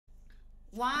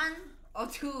1 or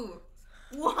 2.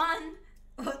 1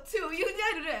 or 2. You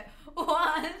did it.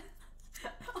 1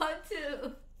 or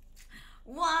 2.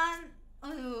 1 or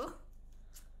 2.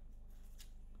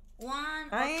 1 or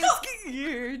 2. I'm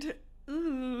scared.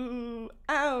 Ooh.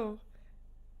 Ow.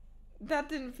 That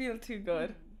didn't feel too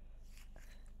good.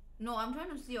 No, I'm trying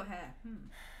to see your hair.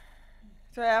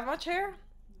 Do I have much hair?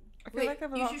 I feel like I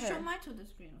have a lot of you should hair. show mine to the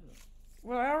screen.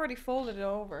 Well, I already folded it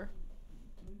over.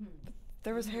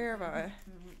 There was hair about it.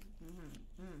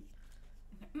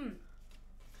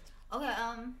 Okay,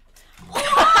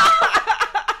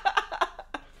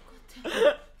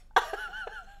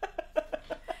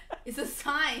 it's a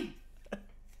sign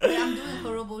that I'm doing a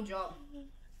horrible job.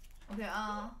 Okay,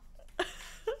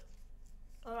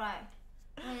 alright.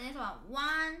 Okay, next one.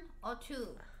 1 or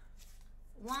 2.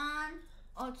 1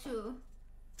 or 2.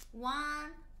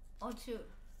 1 or 2.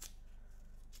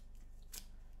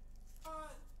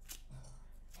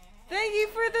 Thank you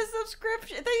for the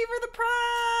subscription. Thank you for the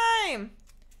prime.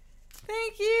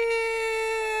 Thank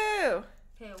you.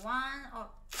 Okay, 1 or...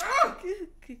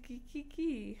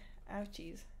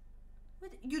 Ouchies.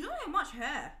 Wait, you don't have much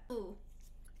hair. 2.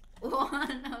 1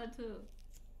 or 2.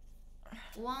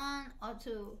 1 or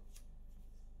 2.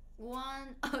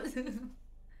 1 or 2.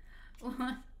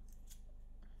 1.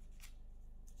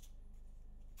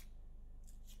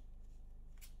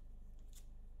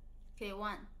 Okay,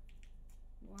 1.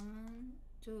 1,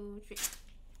 2, 3.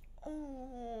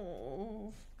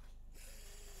 Oh.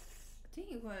 I think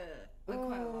you quite a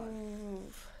lot.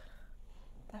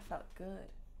 That felt good.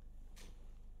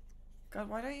 God,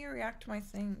 why don't you react to my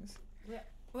things?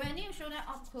 Wait, I need to show that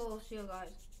up close here,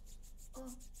 guys.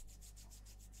 Oh.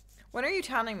 When are you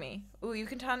tanning me? Ooh, you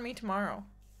can tan me tomorrow.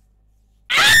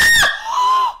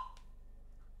 Ah!